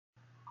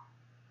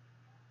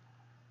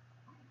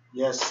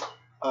Yes,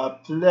 a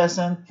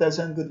pleasant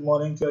good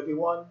morning to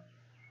everyone.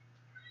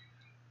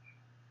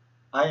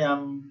 I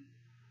am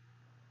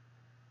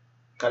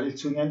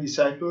Kalitunian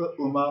disciple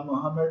Umar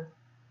Mohammed,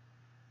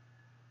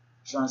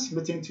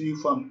 transmitting to you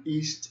from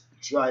East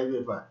Dry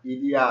River,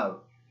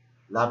 Ideal,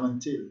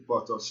 Laventil,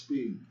 Port of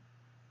Spain.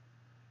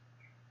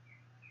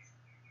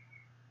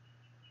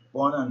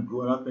 Born and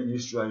grown up in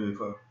East Dry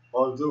River,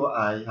 although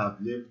I have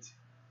lived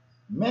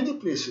many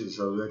places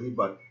already,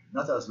 but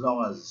not as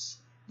long as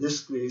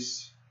this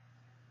place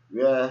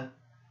where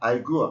I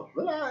grew up.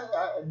 Well,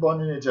 I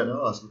born in a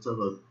general hospital,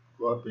 but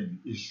grew up in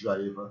East Dry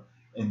River.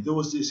 In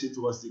those days, it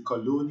was the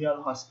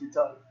Colonial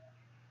Hospital,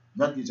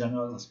 not the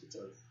General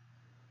Hospital.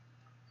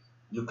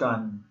 You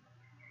can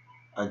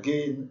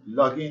again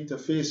log into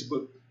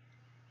Facebook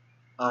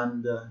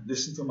and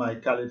listen to my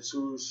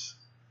Calypsonian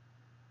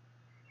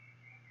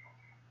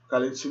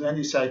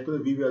Disciple,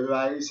 We Will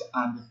Rise,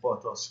 and the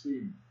Port of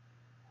Spain.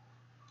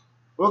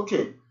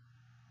 Okay,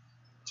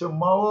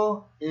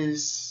 tomorrow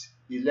is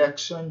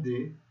election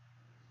day,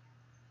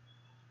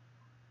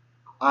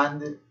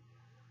 and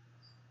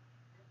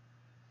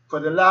for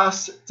the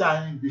last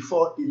time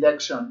before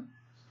election,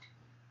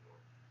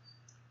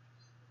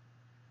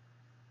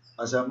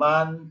 as a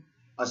man,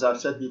 as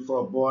I've said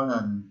before, born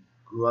and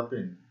grew up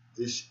in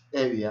this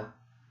area,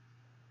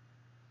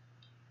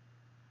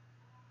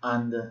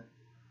 and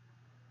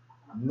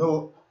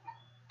know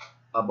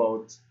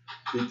about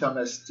Bintam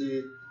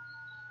Estate.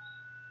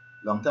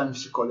 Long time we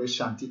used to call it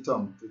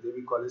Shantytown. Today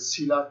we call it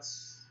Silat.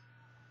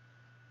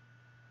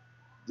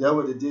 There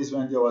were the days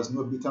when there was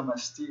no Bintam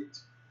Estate,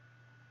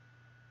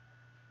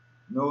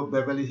 no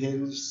Beverly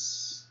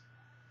Hills,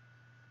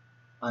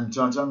 and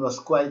John John was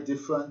quite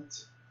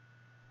different.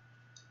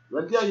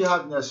 Well, there you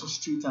have Nelson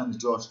Street and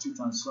George Street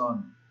and so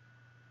on.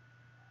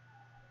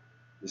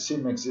 The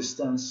same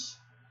existence.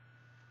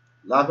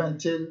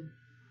 Laventil,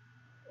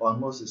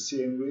 almost the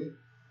same way.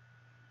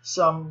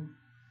 Some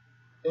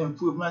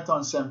improvement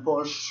on St.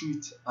 Paul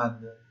Street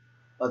and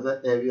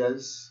other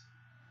areas.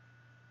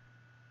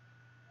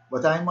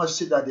 But I must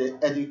say that the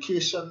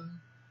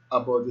education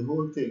about the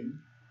whole thing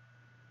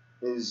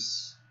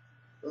is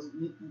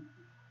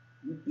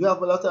you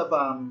have a lot of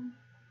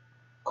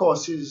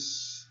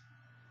courses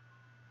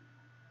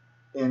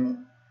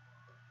in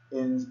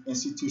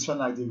institutions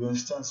like the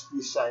Winston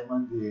P.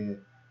 Simon, the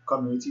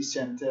community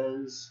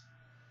centers,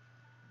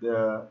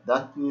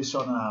 that place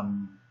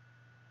on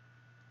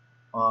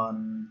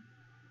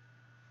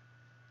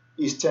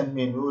Eastern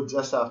Main Road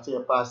just after you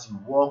pass the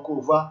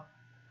walkover,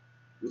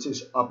 which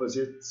is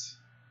opposite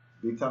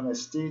Beacon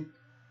Estate.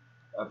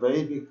 A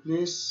very big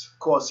place,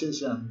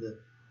 courses and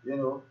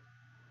well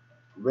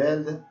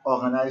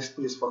organized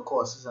place for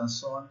courses and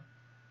so on,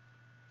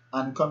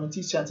 and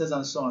community centers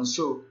and so on.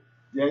 So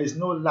there is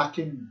no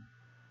lacking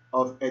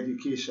of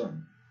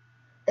education.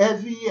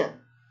 Every year,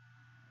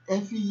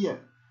 every year,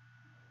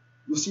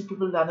 you see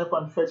people line up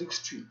on Frederick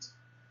Street,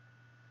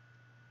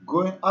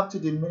 going up to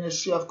the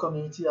Ministry of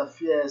Community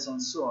Affairs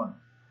and so on,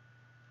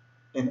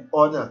 in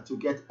order to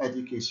get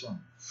education,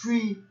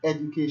 free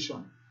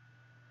education.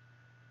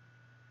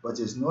 But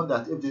it's known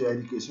that if the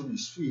education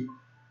is free,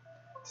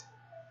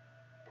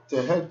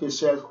 to help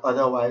yourself,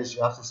 otherwise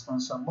you have to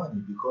spend some money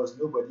because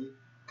nobody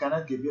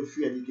cannot give you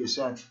free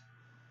education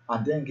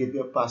and then give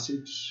you a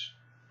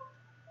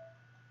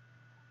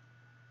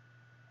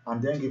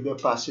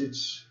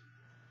passage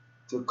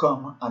to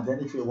come, and then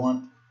if you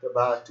want to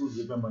buy a tool,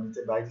 give them money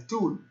to buy the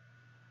tool.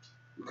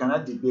 You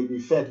cannot be baby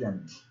fed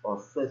them or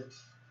fed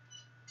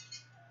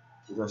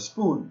with a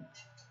spoon.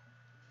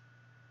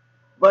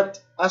 But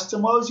as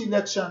tomorrow's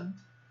election,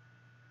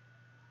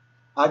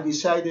 I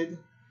decided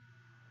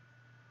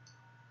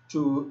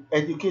to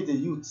educate the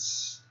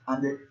youths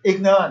and the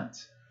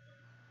ignorant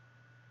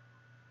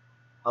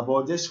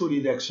about this whole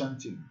election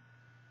thing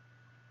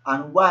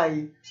and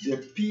why the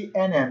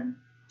PNM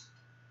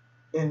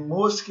in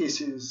most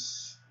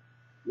cases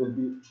will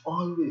be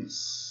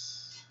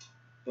always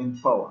in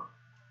power.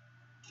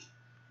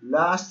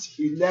 When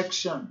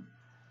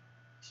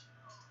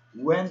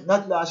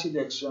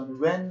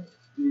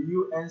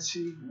the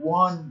UNC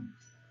won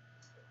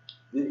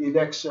the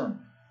election,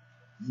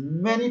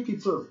 many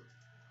people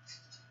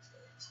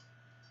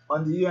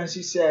on the UNC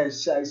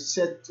side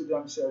said to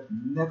themselves,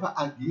 never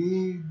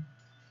again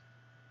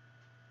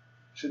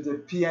should the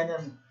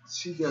PNM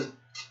see the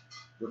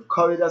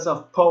corridors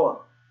of power.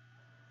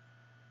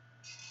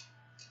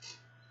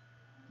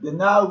 They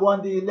now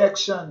won the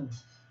election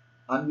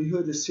and we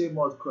heard the same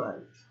old cry.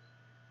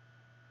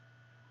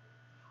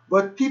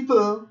 But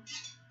people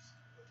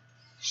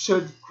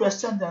should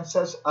question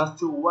themselves as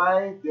to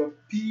why the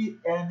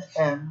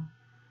PNM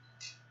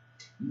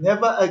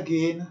never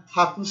again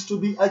happens to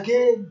be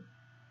again.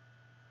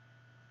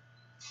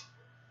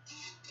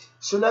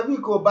 So let me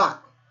go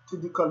back to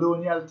the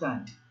colonial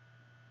time,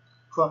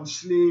 from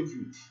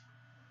slavery,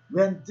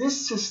 when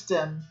this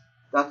system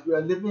that we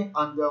are living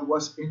under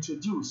was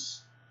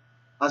introduced.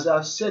 As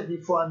I've said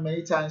before and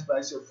many times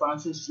by Sir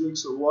Francis Drake,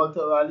 Sir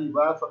Walter Raleigh,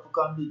 Ralph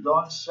Abercrombie,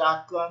 Don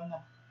Shackron,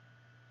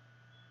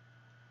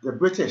 the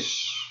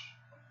British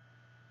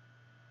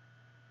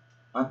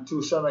and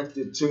to some extent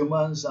the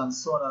Germans and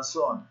so on and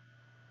so on.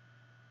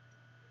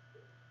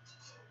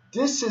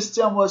 This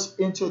system was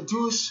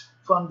introduced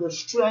from the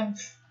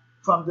strength,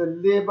 from the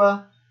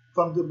labor,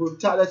 from the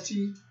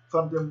brutality,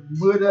 from the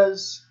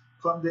murders,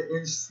 from the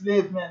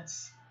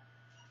enslavements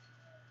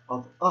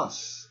of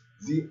us,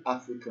 the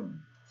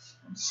African,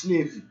 and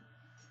slavery.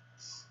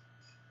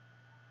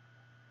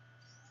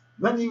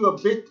 When we were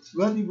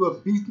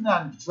beaten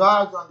and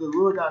dragged on the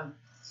road and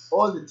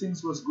all the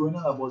things was going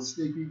on about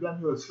slavery,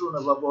 when we were thrown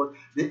about,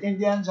 the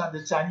Indians and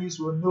the Chinese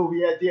were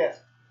nowhere there.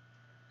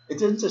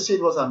 It isn't to say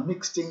it was a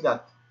mixed thing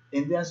that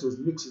Indians was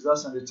mixed with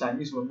us and the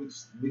Chinese were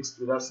mixed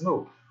with us.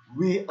 No,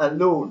 we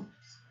alone,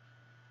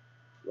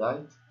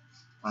 right?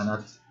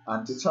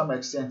 And to some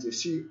extent, you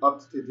see,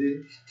 up to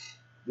today,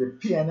 the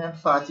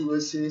PNM party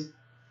will say,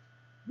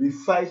 we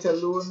fight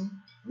alone,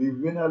 we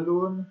win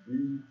alone,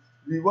 we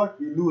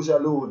lose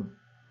alone.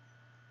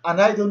 And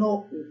I don't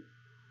know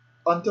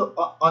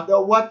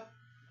under what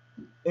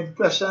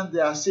impression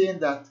they are saying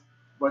that,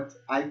 but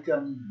I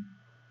can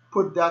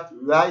put that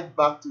right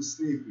back to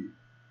slavery.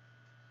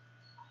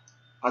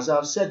 As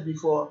I've said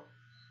before,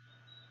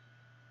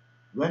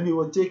 when we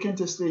were taken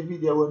to slavery,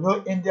 there were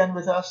no Indian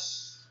with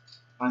us,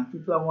 and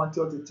people want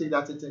you to take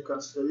that into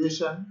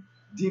consideration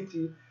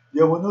deeply.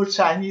 There were no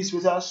Chinese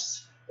with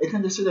us. It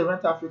can just say they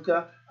went to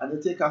Africa and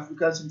they take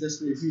Africans into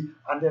slavery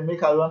and they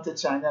make a run to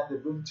China and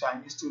they bring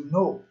Chinese to.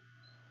 No.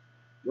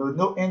 There was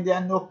no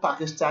Indian, no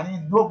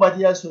Pakistani,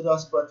 nobody else with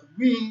us, but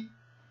we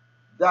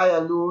die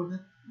alone,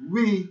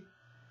 we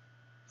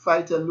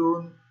fight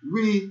alone,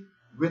 we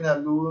win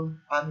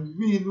alone, and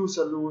we lose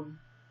alone.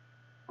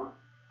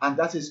 And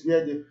that is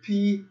where the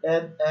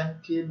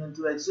PNM came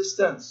into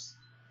existence.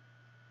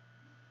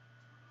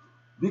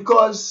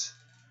 Because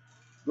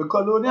the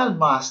colonial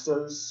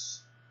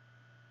masters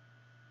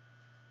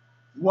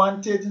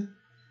wanted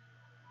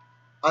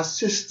a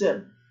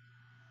system.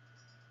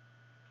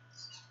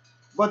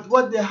 But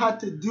what they had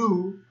to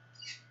do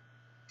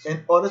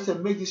in order to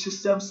make the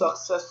system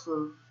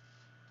successful,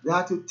 they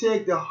had to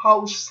take the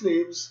house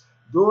slaves,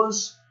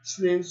 those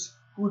slaves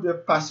who they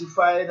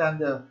pacified and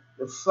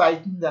they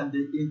frightened and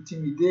they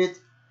intimidate,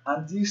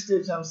 and these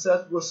slaves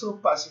themselves were so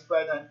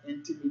pacified and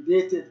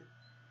intimidated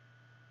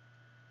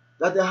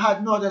that they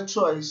had no other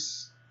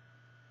choice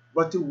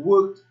but to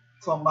work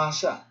for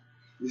Masha,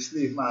 the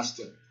slave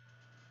master.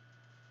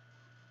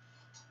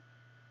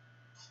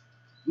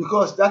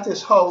 Because that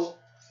is how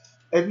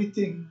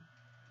everything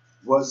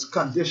was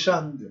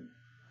conditioned.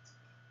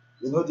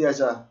 You know,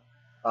 there's a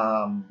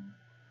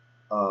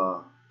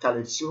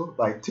calypso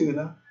by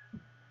Turner.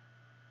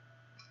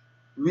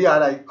 We are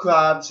like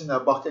crabs in a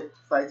bucket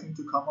fighting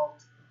to come out.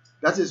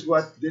 That is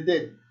what they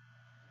did.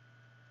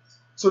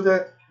 So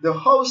the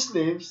house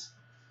slaves,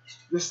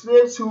 the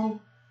slaves who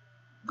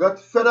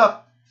got fed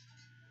up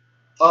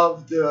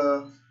of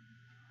the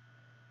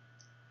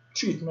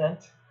treatment,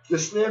 the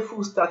slave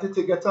who started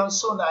to get on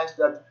so nice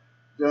that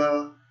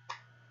the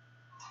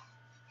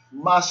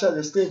master,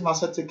 the slave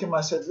master took him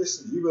and said,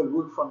 listen, you will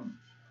work for me.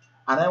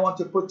 And I want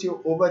to put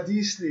you over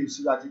these slaves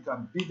so that you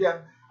can beat them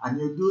and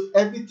you do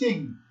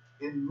everything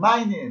in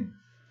my name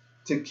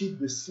to keep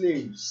the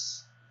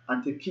slaves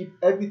and to keep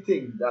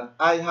everything that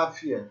I have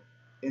here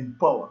in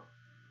power.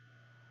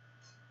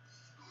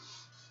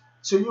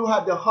 So you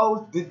had the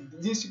house,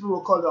 these people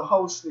were called the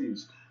house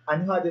slaves,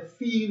 and you had the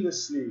field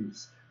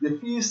slaves. The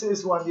field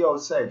slaves were on the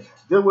outside.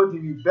 They were the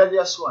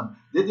rebellious one.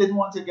 They didn't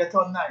want to get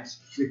on nice.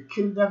 They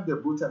killed them, they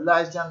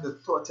brutalized them, they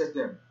tortured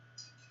them.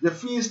 The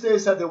field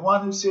slaves are the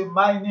one who say,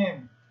 my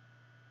name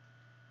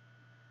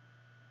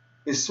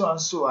is so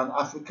and so, an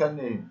African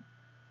name.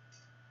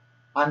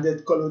 And the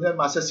colonial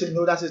master say,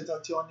 no, that is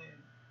not your name.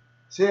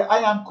 Say, I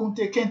am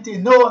Kunte Kinte.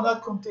 No,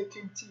 not Kunte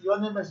Kinte. Your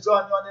name is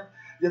John. Your name.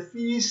 The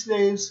field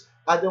slaves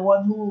are the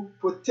one who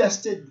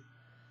protested,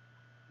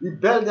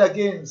 rebelled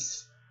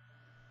against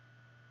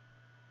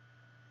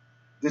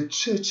the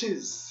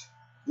churches,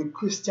 the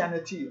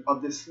Christianity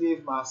of the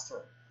slave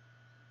master.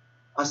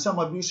 As some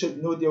of you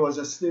should know, there was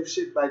a slave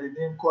ship by the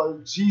name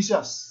called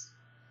Jesus.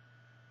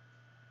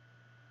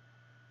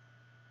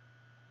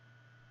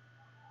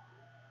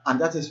 And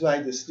that is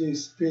why the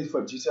slaves paid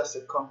for Jesus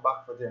to come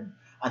back for them.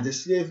 And the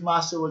slave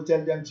master will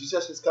tell them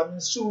Jesus is coming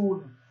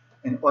soon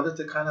in order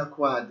to kind of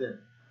acquire them.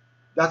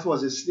 That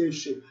was a slave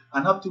ship.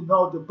 And up to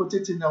now, they put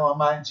it in our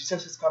mind,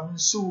 Jesus is coming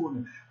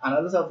soon. And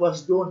a lot of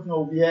us don't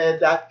know where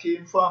that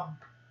came from.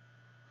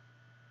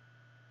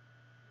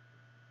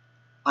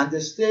 And the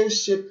slave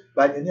ship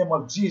by the name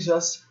of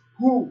Jesus,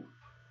 who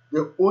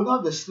the owner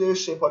of the slave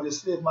ship or the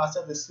slave master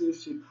of the slave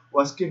ship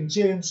was King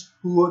James,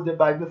 who wrote the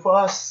Bible for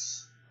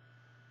us.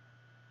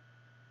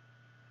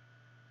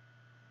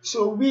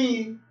 So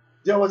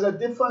there was a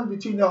difference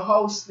between the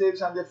house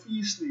slaves and the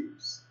field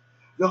slaves.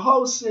 The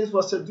house slaves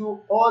was to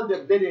do all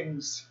the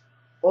biddings,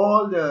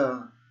 all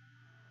the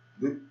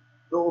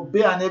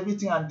obey and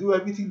everything, and do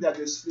everything that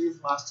the slave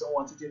master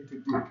wanted him to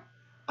do.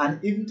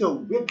 And even to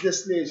whip the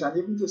slaves, and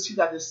even to see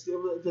that the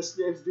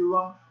slaves do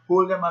wrong,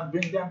 hold them and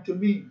bring them to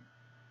me.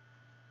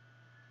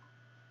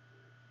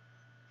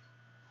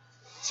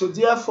 So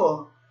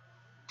therefore,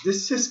 The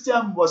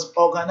system was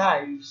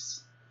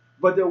organized,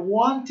 but they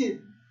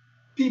wanted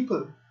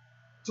people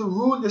to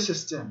rule the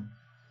system.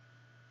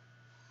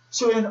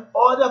 So in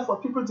order for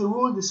people to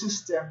rule the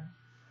system,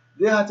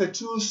 they had to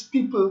choose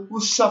people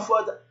who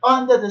suffered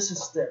under the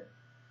system,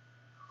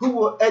 who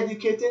were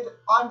educated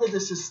under the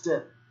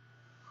system,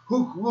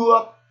 who grew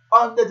up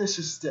under the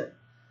system,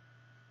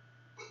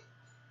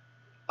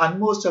 and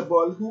most of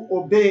all, who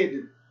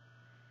obeyed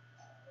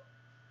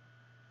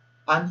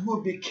and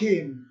who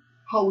became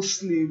house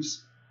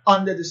slaves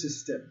under the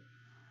system.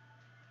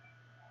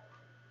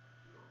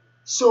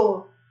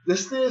 So the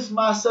slave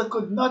master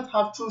could not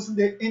have chosen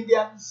the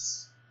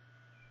Indians.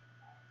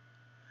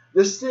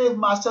 The slave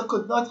master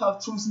could not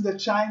have chosen the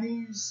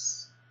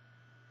Chinese.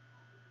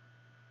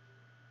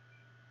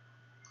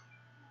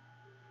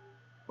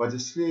 But the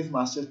slave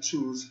master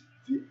chose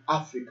the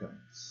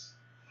Africans.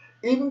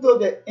 Even though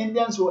the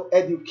Indians were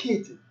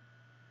educated,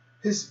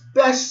 his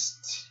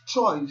best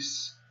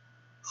choice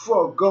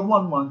for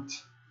government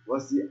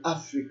was the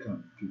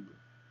African people.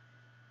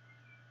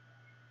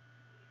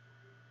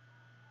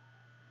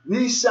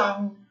 We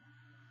sang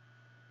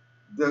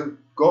the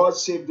God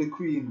Save the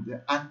Queen,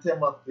 the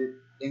anthem of the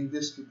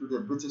English people, the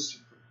British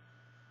people.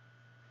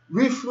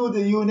 We flew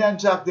the Union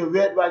Jack, the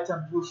red, white,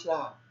 and blue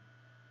flag.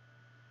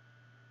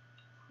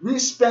 We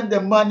spent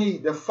the money,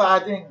 the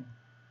farthing,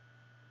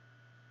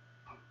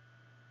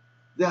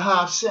 the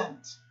half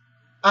cent.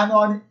 And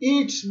on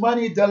each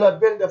money dollar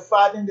bill, the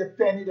farthing, the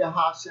penny, the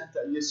half cent,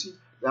 you see,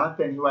 that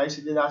penny wise,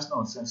 that's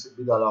nonsense, it'd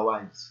be dollar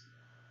wise.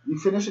 We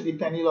finished with the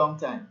penny long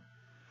time.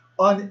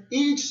 On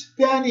each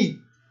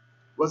penny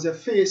was the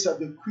face of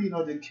the queen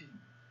or the king.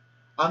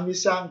 And we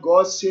sang,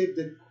 God save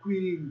the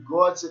queen,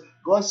 God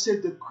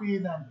save the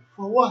queen. And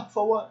for what?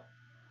 For what?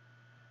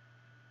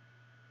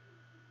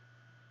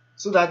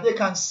 So that they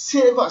can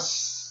save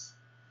us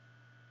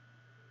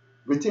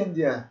within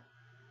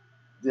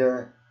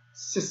their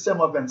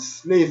system of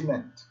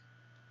enslavement.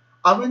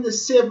 And when they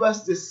save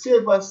us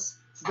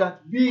so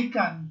that we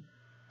can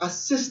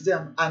assist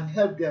them and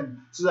help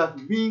them so that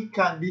we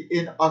can be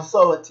in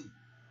authority.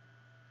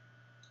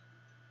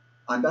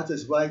 And that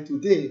is why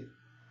today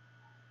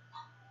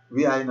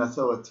we are in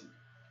authority.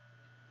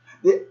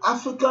 The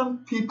African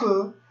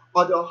people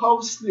or the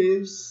house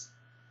slaves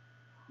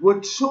were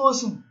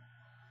chosen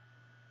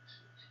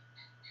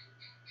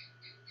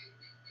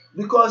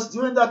because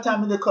during that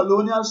time in the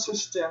colonial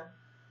system,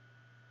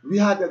 we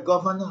had a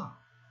governor.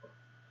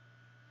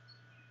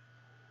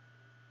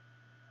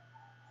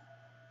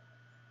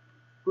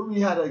 Who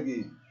we had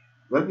again?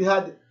 Well, we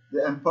had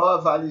the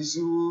Emperor Valley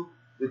Zoo,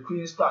 the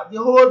Queen's Park. The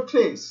whole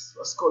place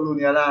was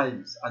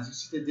colonialized. As you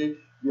see today,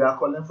 we are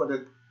calling for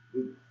the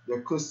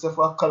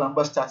Christopher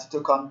Columbus statue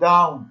to come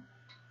down.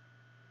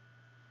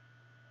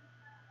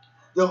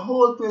 The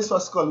whole place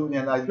was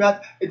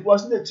colonialized. It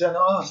wasn't the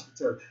general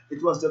hospital.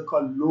 It was the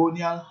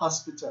colonial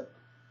hospital.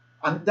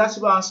 And that's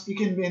why I'm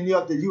speaking mainly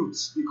of the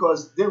youths,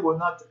 because they were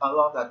not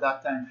allowed at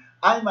that time.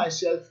 I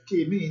myself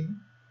came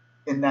in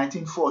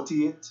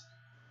 1948,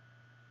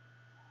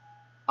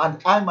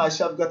 and I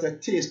myself got a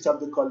taste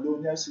of the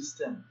colonial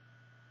system.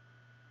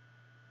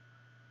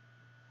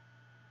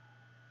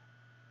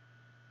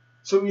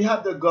 So we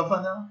had the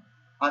governor,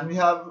 and we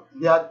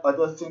had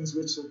other things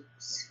which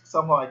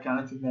somehow I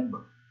cannot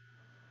remember.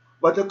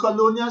 But the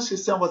colonial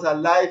system was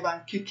alive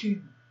and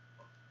kicking.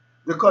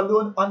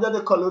 Under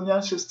the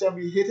colonial system,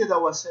 we hated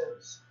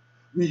ourselves.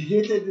 We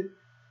hated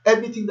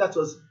everything that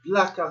was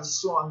black and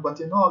so on. But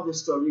you know how the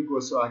story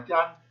goes, so I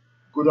can't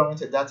go down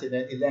into that in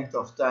any length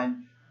of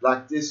time.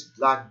 Black this,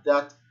 black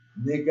that,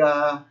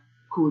 nigger,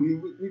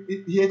 coolie.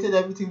 We hated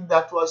everything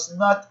that was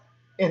not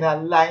in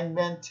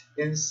alignment,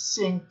 in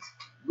sync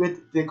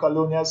with the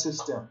colonial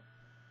system.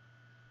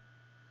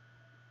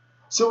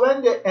 So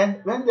when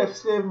the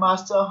slave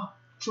master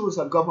chose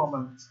a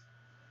government,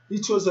 he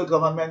chose a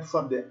government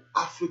from the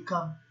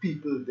African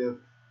people,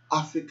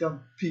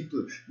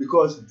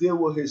 because they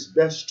were his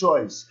best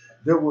choice.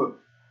 They were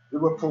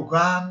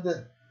programmed,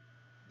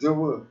 they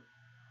were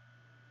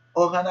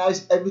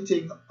organized,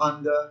 everything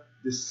under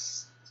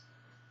this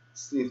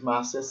slave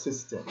master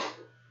system.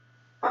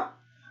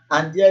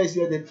 And there is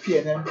where the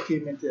PNM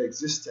came into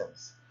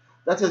existence.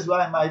 That is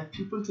why my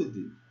people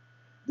today,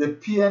 the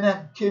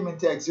PNM came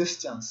into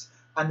existence,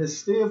 and the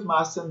slave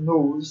master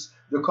knows,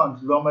 the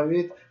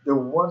conglomerate, the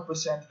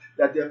 1%,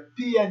 that the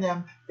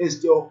PNM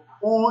is the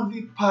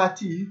only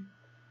party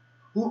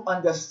who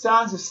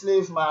understands the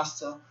slave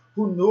master,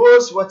 who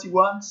knows what he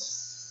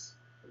wants,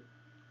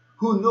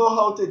 who know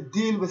how to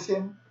deal with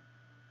him,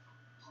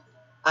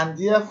 and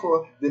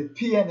therefore the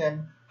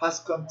PNM has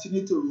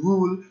continued to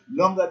rule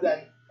longer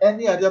than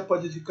any other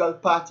political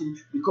party,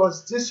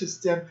 because this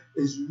system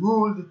is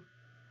ruled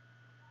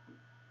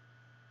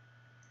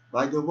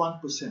by the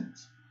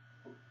 1%,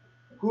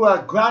 who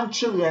are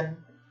grandchildren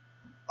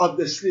of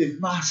the slave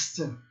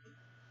master,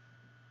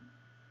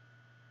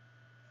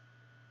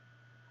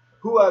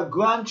 who are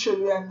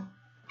grandchildren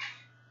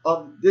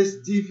of this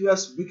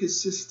devious, wicked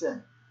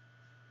system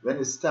when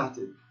it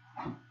started.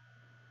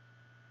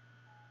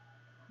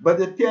 But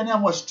the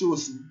PNM was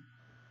chosen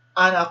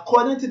And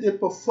according to the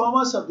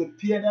performance of the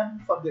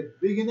PNM from the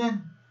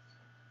beginning,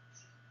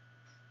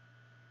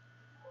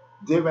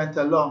 they went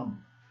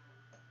along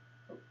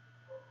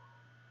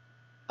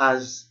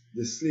as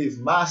the slave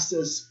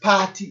masters'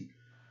 party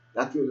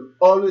that will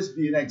always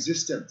be in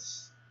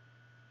existence.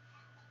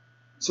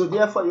 So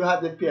therefore you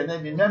have the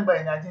PNM. Remember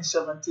in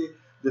 1970,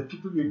 the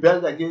people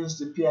rebelled against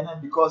the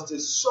PNM because they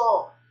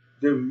saw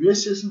the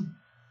racism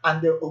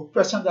and the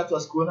oppression that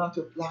was going on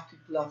to black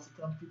people,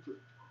 African people.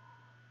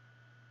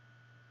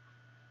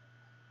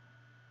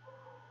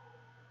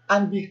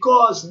 And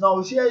because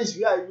now here is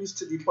where I reach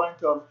to the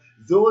point of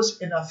those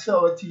in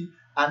authority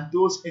and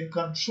those in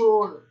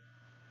control.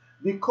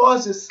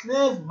 Because the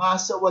slave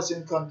master was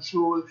in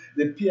control,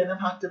 the PNM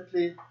had to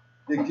play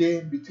the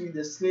game between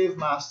the slave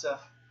master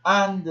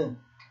and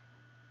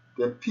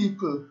the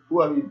people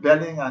who are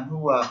rebelling and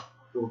who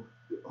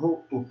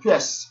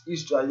oppress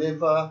East Dry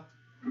River,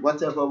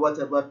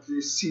 whatever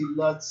place,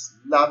 Sealots,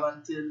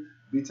 Laventille,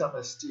 Bitter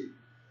Estate.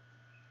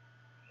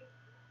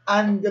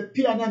 And the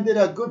PNM did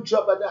a good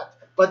job at that.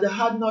 But they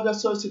had no other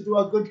choice to do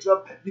a good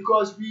job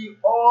because we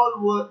all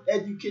were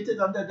educated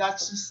under that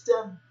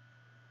system.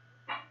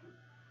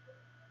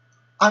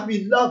 And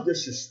we love the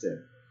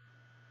system.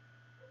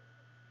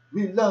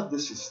 We love the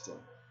system.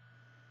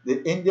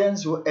 The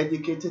Indians were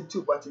educated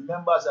too, but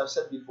remember, as I've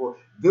said before,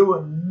 they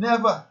were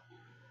never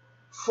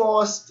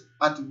forced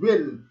at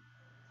will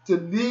to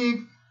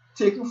leave,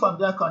 taken from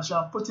their country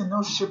and put in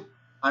no ship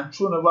and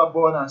thrown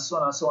overboard and so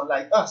on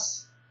like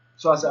us.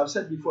 So as I've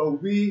said before,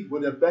 we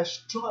were the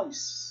best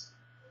choice.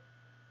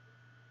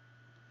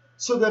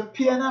 So the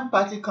PNM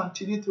party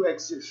continued to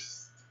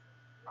exist.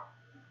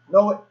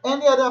 Now,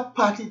 any other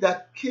party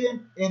that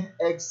came in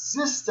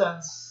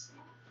existence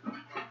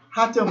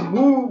had to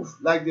move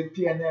like the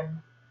PNM,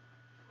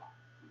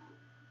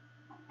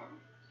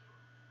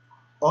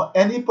 or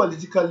any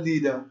political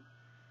leader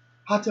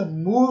had to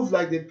move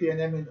like the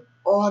PNM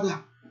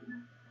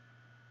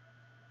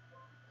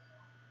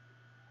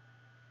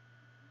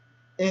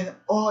in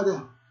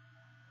order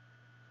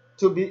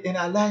to be in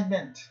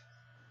alignment,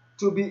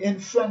 to be in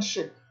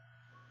friendship,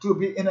 to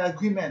be in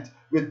agreement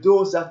with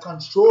those that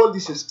control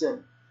the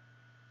system,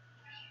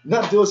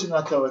 not those in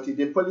authority.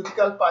 The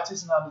political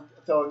parties in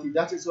authority.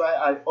 That is why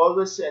I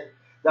always said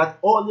that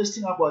all this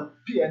thing about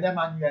PNM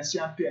and UNC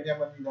and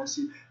PNM and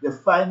UNC, the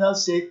final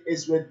say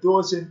is with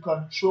those in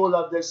control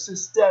of the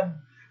system.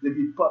 The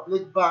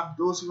Republic Bank,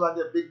 those who are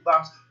the big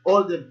banks,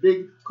 all the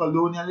big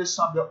colonialists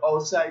on the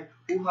outside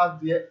who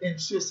have their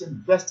interests,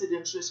 invested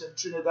interests in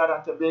Trinidad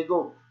and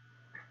Tobago.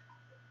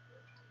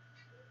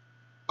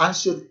 And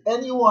should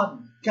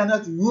anyone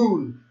cannot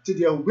rule to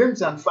their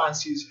whims and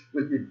fancies,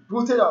 will be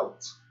booted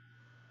out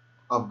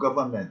of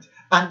government.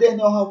 And they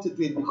know how to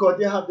do it because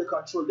they have the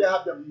control, they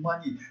have the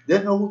money,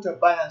 they know who to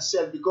buy and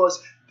sell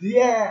because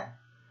their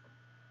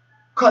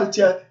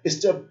culture is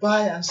to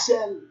buy and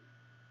sell.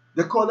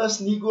 They call us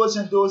Negroes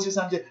and those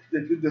and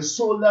they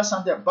sold us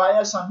and they buy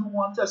us and who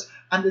want us.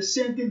 And the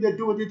same thing they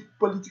do with the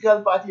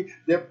political party.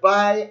 They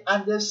buy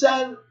and they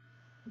sell.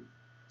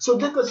 So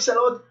they could sell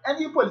out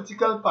any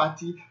political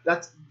party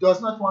that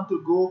does not want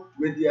to go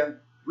with their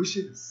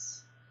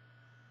wishes.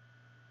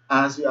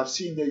 As we have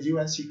seen, the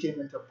UNC came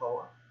into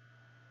power.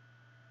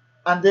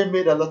 And they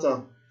made a lot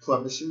of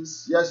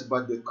promises, yes,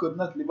 but they could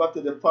not live up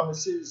to the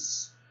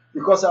promises.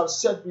 Because I've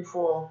said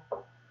before,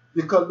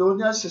 the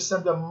colonial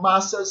system, the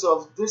masters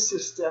of this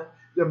system,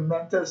 the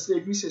mental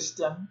slavery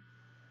system,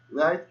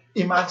 right?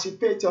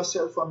 Emancipate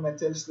yourself from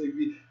mental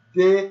slavery.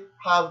 They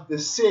have the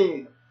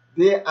say.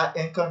 They are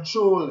in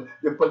control.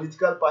 The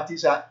political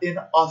parties are in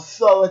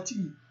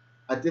authority.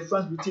 A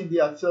difference between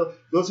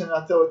those in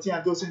authority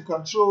and those in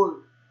control.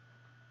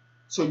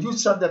 So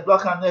youths on the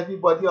block and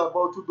everybody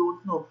about who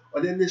don't know, or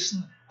they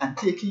listen and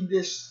taking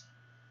this.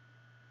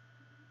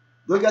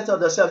 Don't get on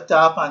yourself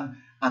tap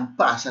and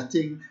pass a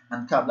thing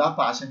and Kabla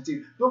pass a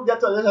thing. Don't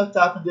get on yourself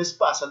tap and just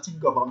pass a thing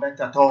government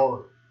at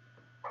all.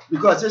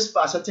 Because this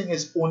pass a thing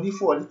is only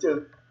for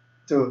little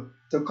to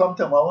come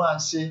tomorrow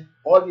and say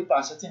all the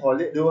pass a thing all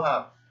they don't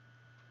have.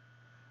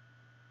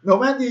 Now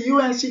when the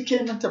UNC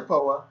came into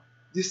power,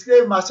 the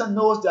slave master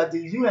knows that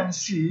the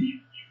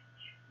UNC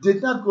did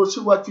not go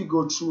through what we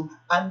go through,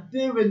 and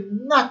they will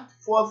not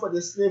fall for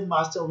the slave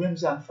master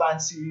whims and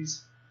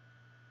fancies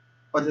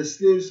or the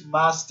slave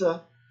master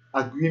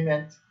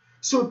agreement.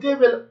 So they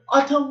will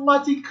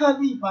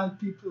automatically, my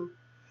people,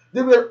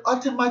 they will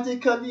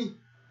automatically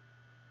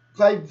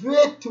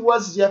vibrate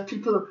towards their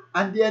people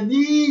and their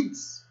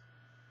needs.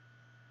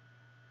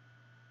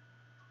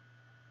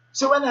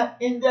 So when an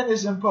Indian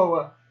is in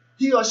power,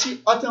 he or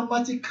she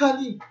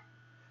automatically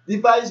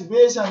devises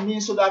ways and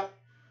means so that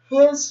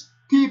his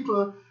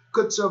people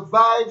could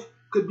survive,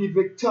 could be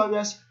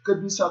victorious,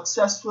 could be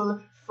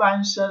successful,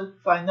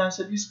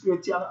 financially,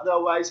 spiritually, and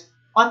otherwise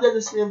under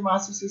the slave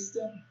master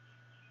system.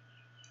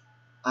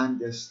 And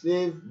the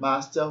slave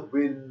master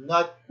will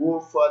not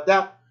go for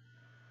that.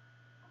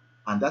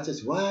 And that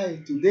is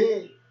why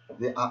today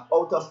they are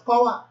out of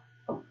power.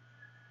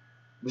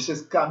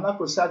 Mrs. Kamla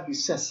Prasad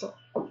Bissessa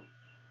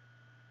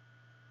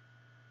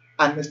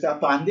and Mr.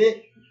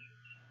 Pandey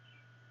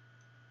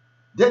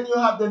Then you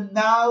have the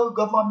now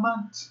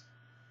government.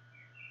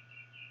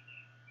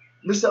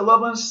 Mr.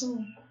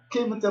 Robinson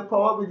came into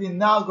power with the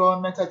now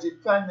government as the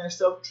Prime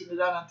Minister of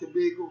Trinidad and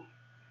Tobago.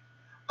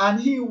 And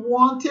he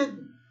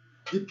wanted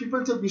the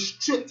people to be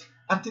strict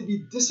and to be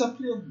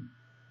disciplined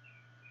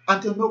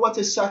and to know what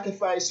to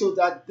sacrifice so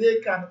that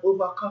they can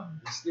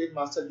overcome. The slave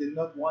master did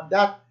not want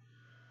that.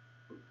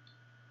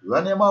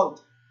 Run him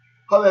out.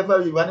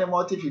 However, you run him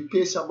out if you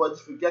pay somebody,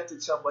 if you get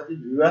to somebody,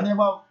 you run him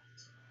out.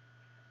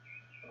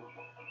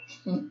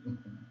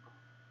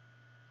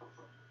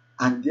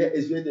 And there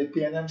is where the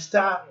PNM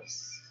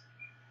stands.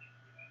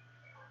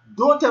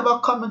 Don't ever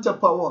come into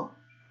power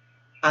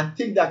and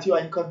think that you are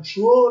in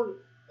control,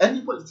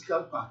 any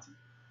political party.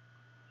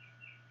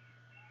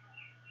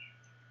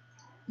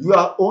 You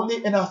are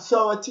only in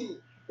authority.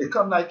 It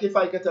comes like if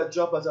I get a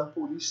job as a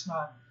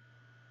policeman,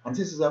 and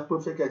this is a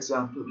perfect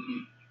example.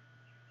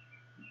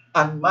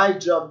 And my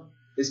job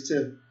is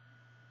to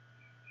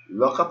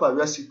lock up,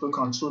 arrest people,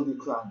 control the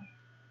crime.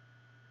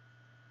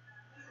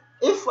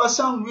 If for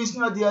some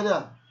reason or the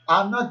other,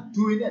 I'm not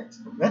doing it,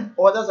 when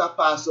orders are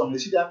passed on, you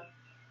see them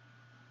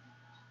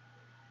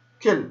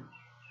kill,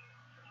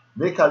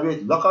 make a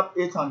rate, lock up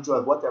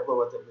 800,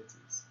 whatever it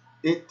is,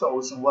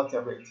 8,000,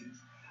 whatever it is.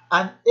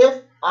 And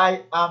if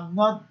I am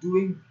not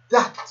doing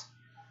that,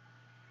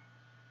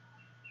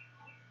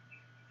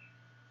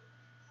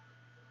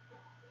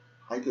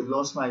 I could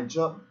lose my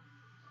job,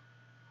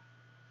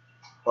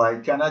 or I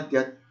cannot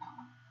get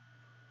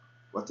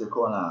what they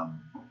call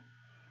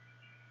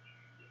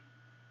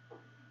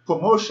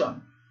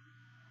promotion.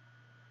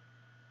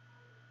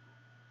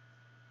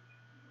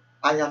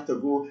 I have to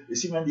go. You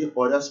see, when the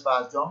orders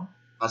pass down,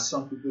 as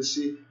some people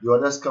say, the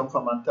orders come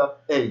from on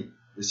top. Hey,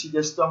 you see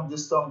this town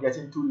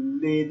getting too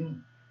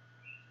laden.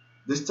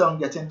 This town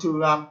getting too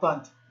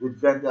rampant with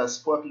vendors.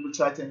 Poor people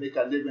try to make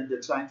a living.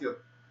 They're trying to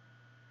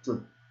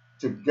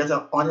get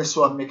an honest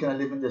way of making a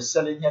living. They're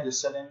selling here, they're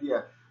selling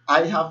there.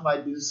 I have my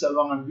business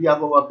along, and we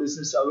have our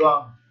business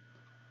along.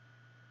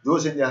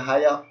 Those in the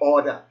higher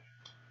order.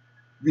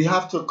 We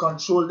have to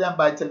control them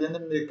by telling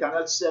them they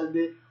cannot sell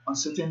there on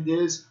certain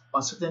days,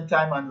 on certain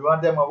time, and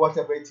run them or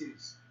whatever it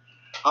is.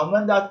 And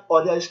when that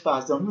order is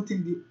passed, don't you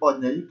think the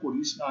ordinary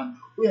policeman,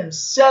 who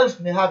himself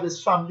may have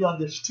his family on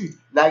the street,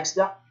 likes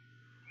that?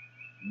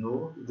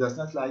 No, he does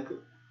not like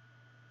it.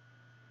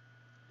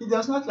 He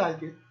does not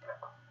like it.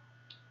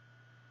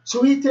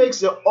 So he takes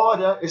the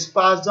order, is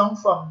passed down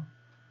from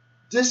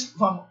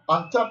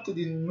on top to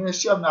the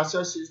Ministry of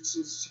National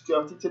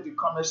Security, to the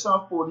Commissioner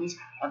of Police,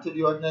 and to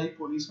the ordinary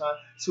policeman.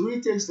 So he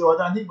takes the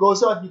order and he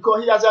goes out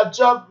because he has a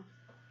job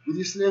with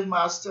the slave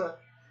master.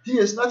 He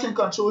is not in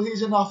control, he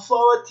is in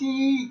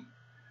authority.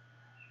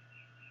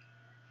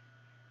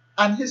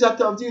 And his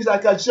authority is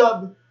like a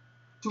job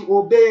to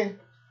obey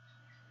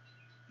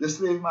the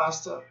slave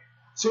master.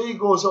 So he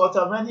goes out,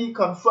 and when he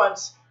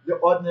confronts the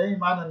ordinary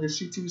man on the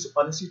street who is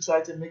honestly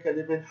trying to make a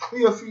living, who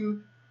you feel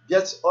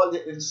gets all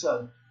the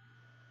insult.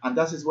 And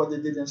that is what they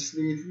did in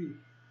slavery.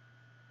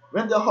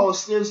 When the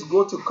house slaves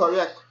go to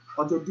correct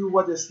or to do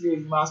what the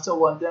slave master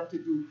wants them to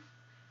do,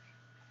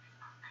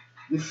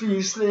 the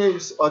free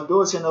slaves or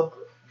those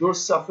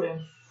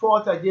suffering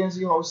fought against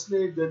the house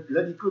slave. They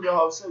ridiculed the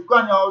house slave. Go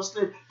on, your house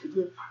slave.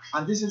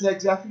 And this is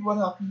exactly what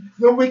happened.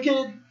 You're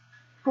wicked.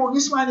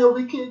 Policeman, you're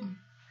wicked.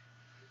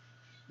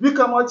 We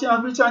come out here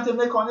and we trying to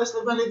make honest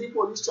living, and the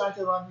police trying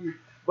to run you.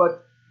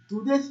 But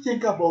do they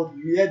think about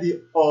where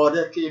the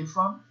order came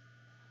from?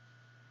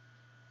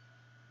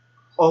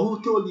 Or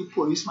who told the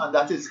policeman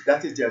that is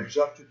their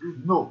job to do?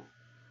 No.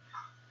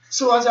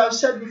 So as I've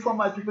said before,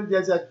 my people,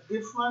 there's a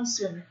difference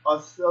in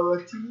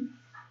authority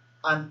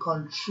and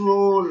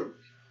control.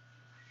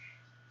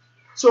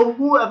 So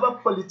whoever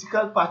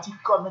political party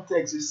come into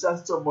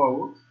existence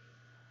tomorrow,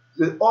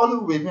 with all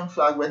who waving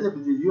flag, whether it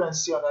be the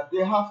UNC or not,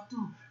 they have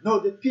to. No,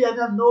 the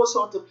PNM knows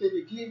how to play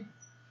the game.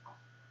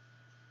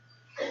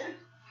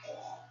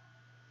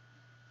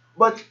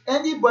 But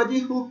anybody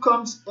who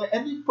comes,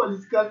 any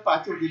political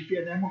party of the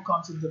PNM who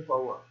comes into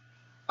power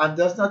and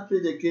does not play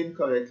the game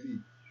correctly,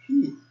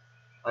 he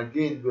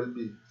again will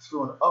be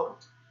thrown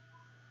out.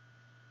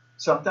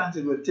 Sometimes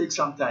it will take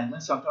some time,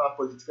 and sometimes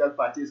political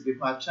parties give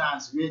him a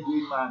chance. Wait,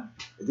 man,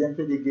 they didn't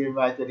play the game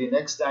right, and the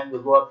next time you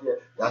go up there,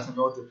 you have to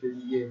know how to play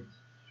the game.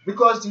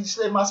 Because the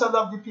slave master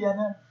love the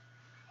PNM.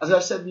 As I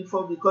said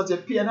before, because the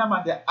PNM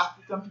and the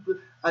African people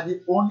are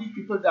the only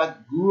people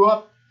that grew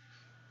up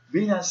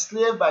being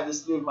enslaved by the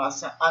slave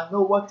master and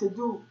know what to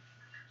do.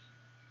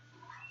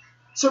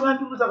 So when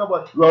people talk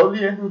about, well,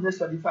 we ain't doing this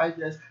for 5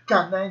 years,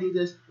 can't I do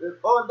this?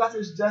 All that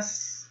is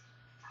just,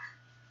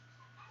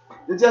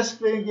 they're just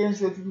playing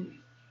games with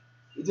me.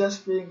 They're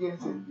just playing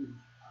games with me.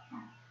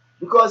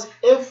 Because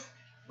if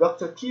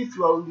Dr. Keith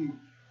Rowley,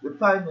 the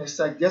Prime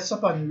Minister, gets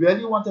up and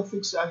really want to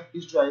fix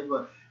East Dry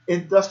River,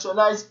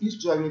 industrialize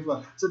East Dry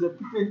River, so the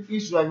people in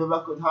East Dry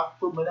River could have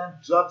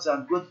permanent jobs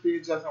and good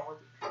paying jobs and what.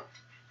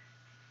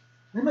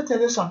 Let me tell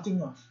you something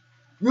now.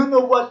 You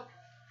know what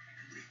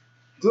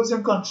those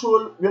in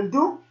control will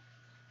do?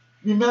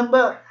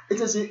 Remember, It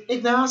is the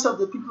ignorance of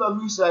the people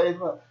of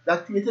Israel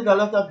that created a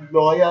lot of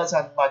lawyers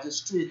and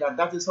magistrates, and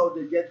that is how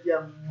they get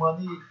their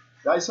money.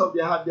 That is how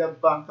they have their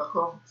bank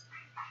account.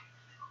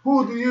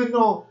 Who do you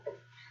know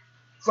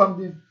from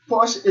the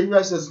posh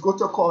areas that go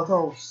to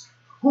courthouse?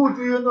 Who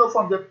do you know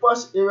from the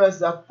posh areas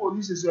that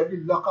police is already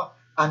lock up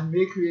and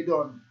make raid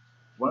on?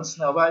 Once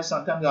in a while,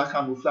 sometimes they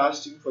camouflage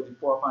thing for the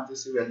poor man to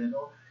say,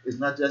 well, it's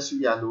not just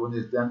you alone,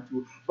 it's them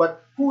too.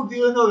 But who do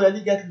you know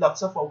really get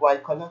locked up for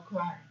white collar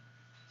crime?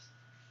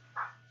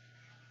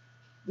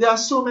 There are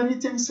so many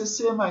things to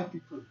say, my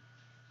people.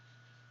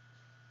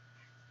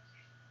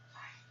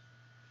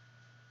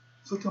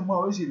 So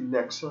tomorrow is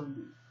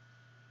election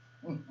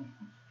day.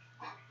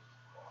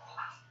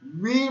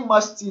 We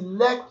must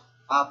elect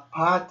a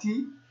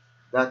party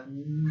that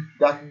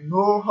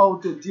know how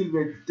to deal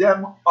with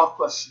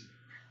democracy.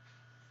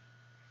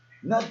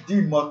 Not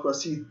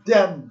democracy,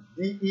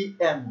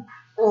 DEMOCRACY,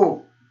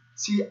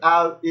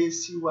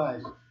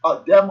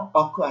 or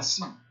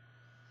democracy.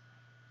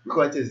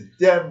 Because it is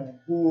them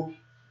who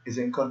is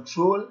in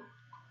control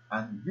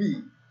and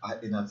we are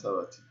in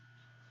authority.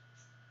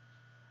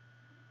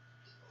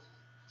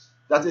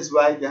 That is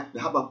why they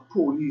have a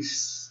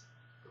police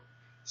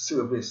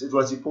service. It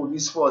was the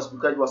police force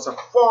because it was a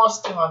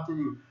forced thing onto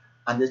you,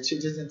 and they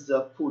changed it into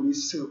the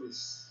police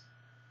service.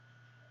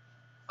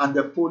 And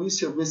the police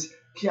service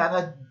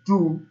cannot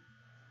do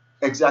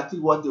exactly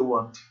what they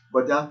want,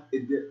 but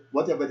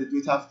whatever they do,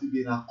 it has to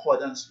be in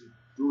accordance with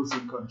those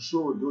in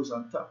control, those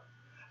on top.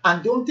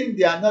 And don't think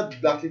they are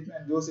not blacklisting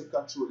those in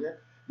control,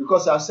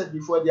 because I said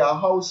before, they are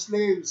house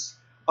slaves.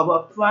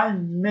 Our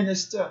prime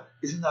minister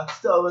is in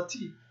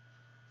authority.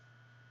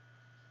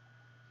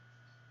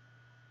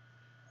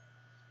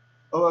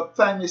 Our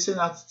prime minister in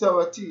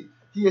authority.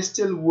 He is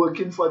still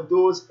working for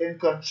those in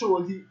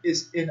control. He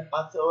is in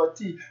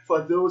authority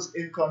for those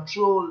in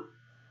control.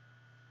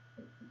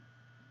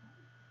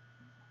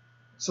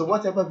 So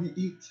whatever we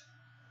eat,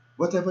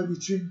 whatever we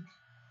drink,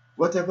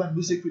 whatever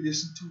music we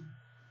listen to,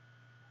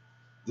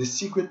 the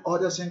secret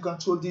orders in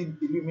control, the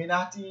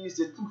Illuminatis,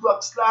 the Ku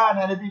Klux Klan,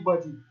 and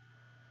everybody.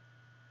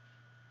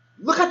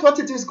 Look at what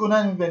it is going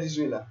on in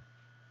Venezuela.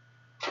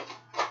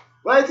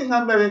 Why do you think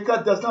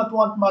America does not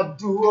want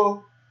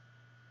Maduro?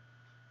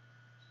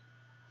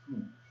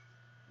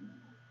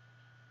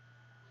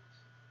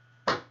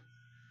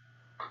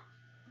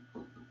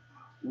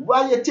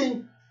 Why do you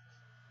think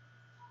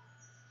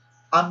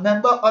a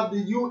member of the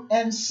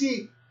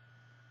UNC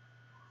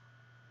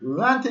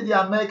ran to the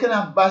American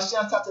embassy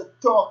and started to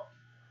talk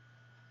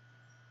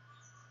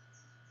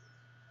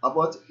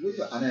about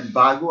an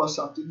embargo or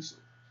something? So,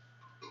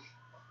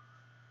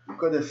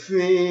 because they're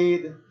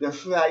afraid, they're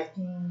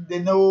frightened, they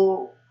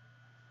know.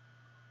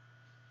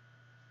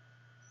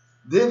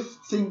 They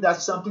think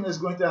that something is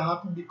going to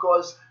happen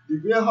because the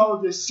way how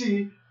they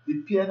see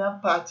the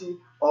PNM party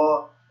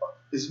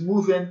is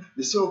moving,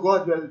 they say, oh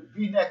God, will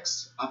be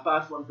next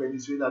apart from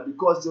Venezuela,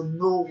 because they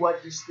know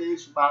what the slave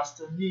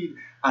master need,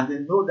 and they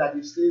know that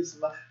the slaves,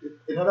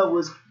 in other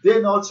words,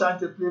 they're not trying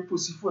to play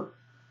pussyfoot.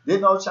 They're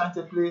not trying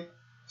to play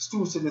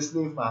stools to the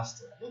slave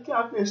master. They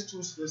can't play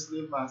stools to the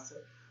slave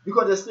master,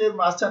 because the slave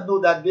master know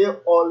that they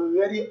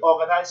already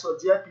organized for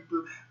their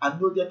people,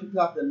 and know their people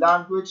have the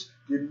language,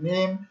 the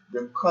name,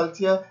 the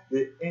culture,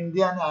 the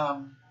Indian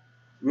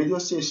radio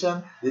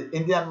station, the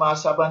Indian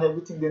marshal and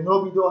everything. They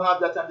know we don't have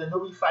that, and they know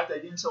we fight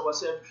against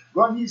ourselves.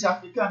 God, he's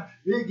African.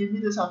 They give me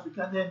this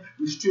African name.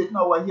 We straighten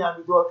our hair and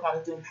we do all kind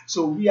of things.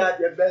 So we are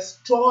the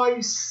best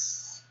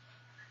choice.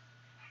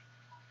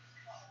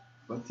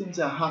 But things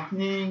are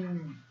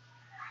happening.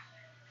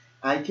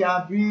 I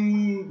can't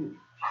breathe.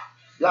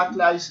 Black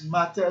Lives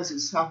Matters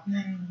is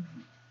happening.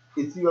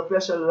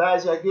 Ethiopia shall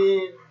rise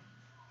again.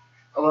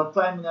 Our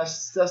Prime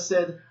Minister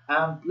said,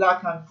 I am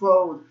black and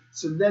proud.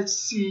 So let's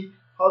see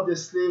how the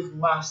slave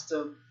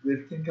master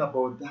will think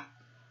about that.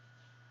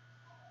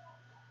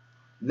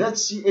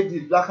 Let's see if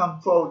the black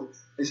and proud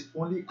is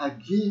only a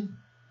game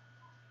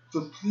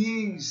to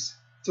please,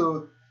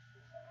 to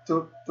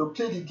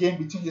play the game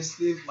between the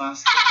slave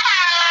master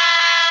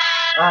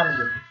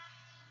and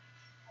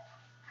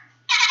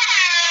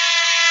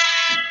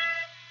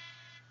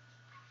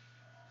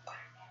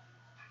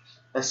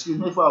excuse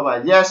me for a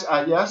while. Yes,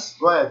 yes,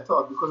 go ahead,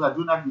 talk, because I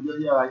do not video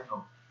here right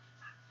now.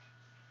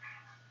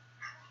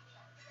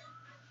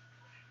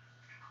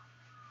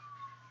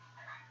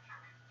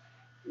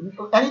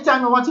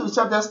 Anytime you want to reach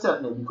out, just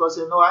tell me, because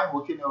you know I'm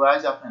working in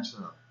Rise Up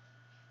Pensioner.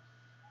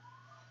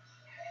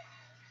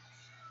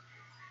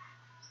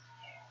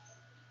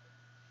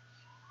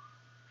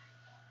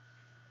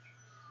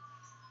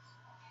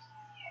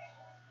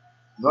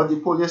 Not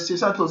the police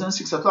station closing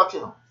 6 o'clock,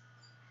 you know.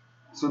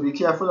 So be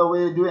careful of what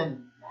you're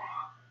doing.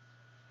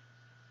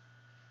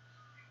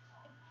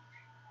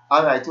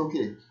 Alright,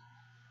 okay.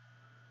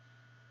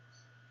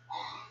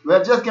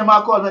 Well, just give me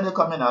a call when you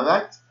come in,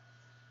 alright?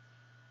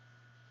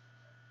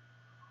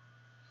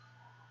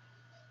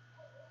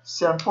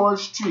 St. Paul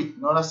Street,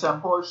 no,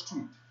 St. Paul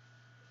Street.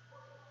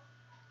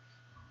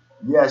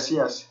 Yes,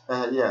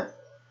 yeah.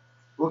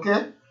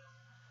 Okay?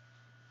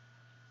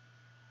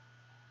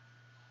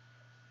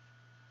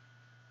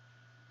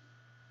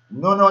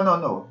 No, no, no,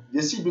 no.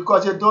 You see,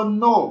 because you don't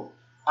know.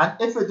 And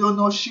if you don't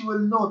know, she will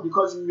know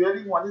because we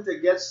really wanted to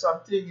get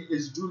something.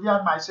 Is Julia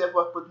and myself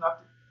was putting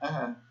up.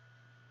 Uh-huh.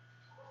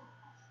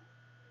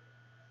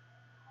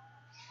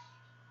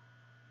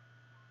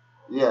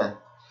 Yeah.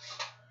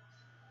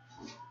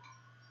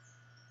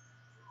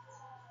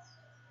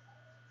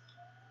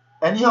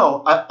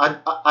 Anyhow,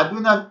 I do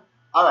not.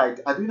 All right,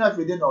 I do not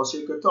really know, so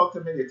you can talk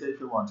to me later if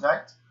you want,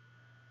 right?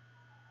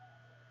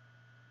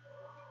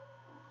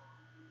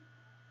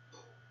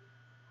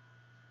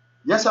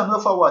 Yes, I'm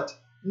not for what?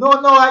 No,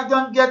 no, I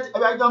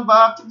don't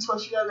buy things for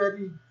she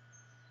already.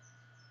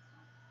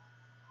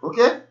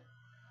 Okay?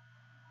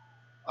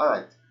 All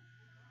right.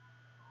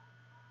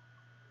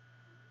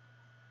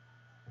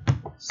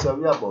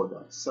 Sorry about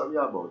that. Sorry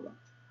about that.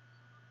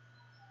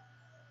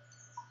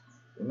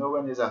 You know,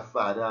 when there's a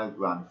father,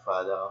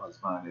 grandfather,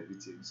 husband, and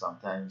everything,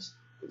 sometimes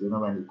you don't know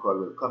when the call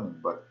will come in.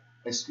 But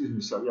excuse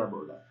me, sorry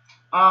about that.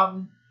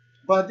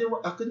 But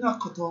I could not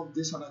cut off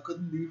this and I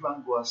couldn't leave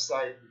and go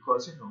aside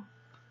because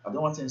I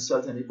don't want to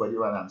insult anybody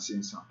while I'm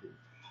saying something.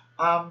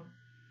 Um,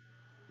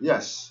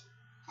 yes.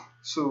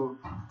 So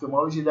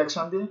tomorrow is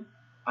election day,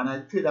 and I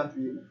pray that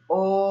we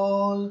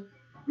all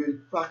will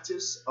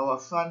practice our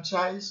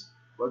franchise,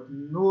 but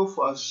know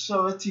for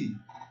surety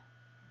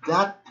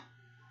that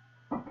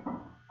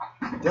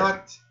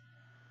that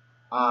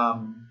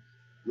um,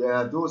 there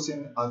are those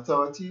in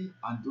authority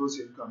and those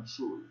in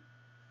control.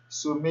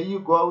 So may you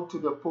go out to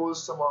the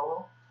polls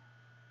tomorrow,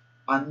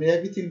 and may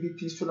everything be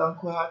peaceful and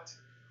quiet.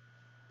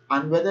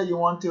 And whether you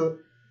want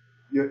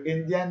your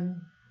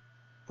Indian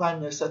Prime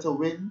Minister to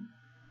win,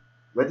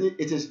 whether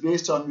it is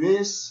based on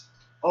race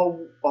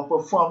or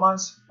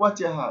performance, what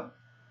you have.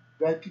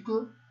 Right,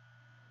 people?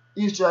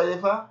 Each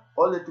driver,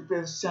 all the people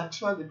in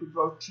Central, the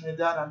people of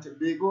Trinidad and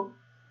Tobago,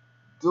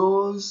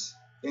 those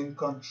in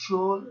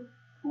control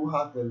who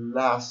have the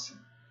last.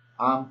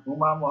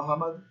 Umar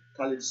Muhammad,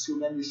 Khalid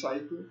Sunan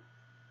disciple,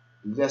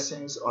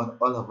 blessings on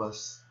all of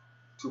us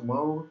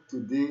tomorrow,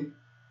 today,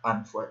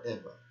 and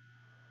forever.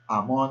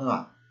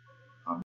 Amonra.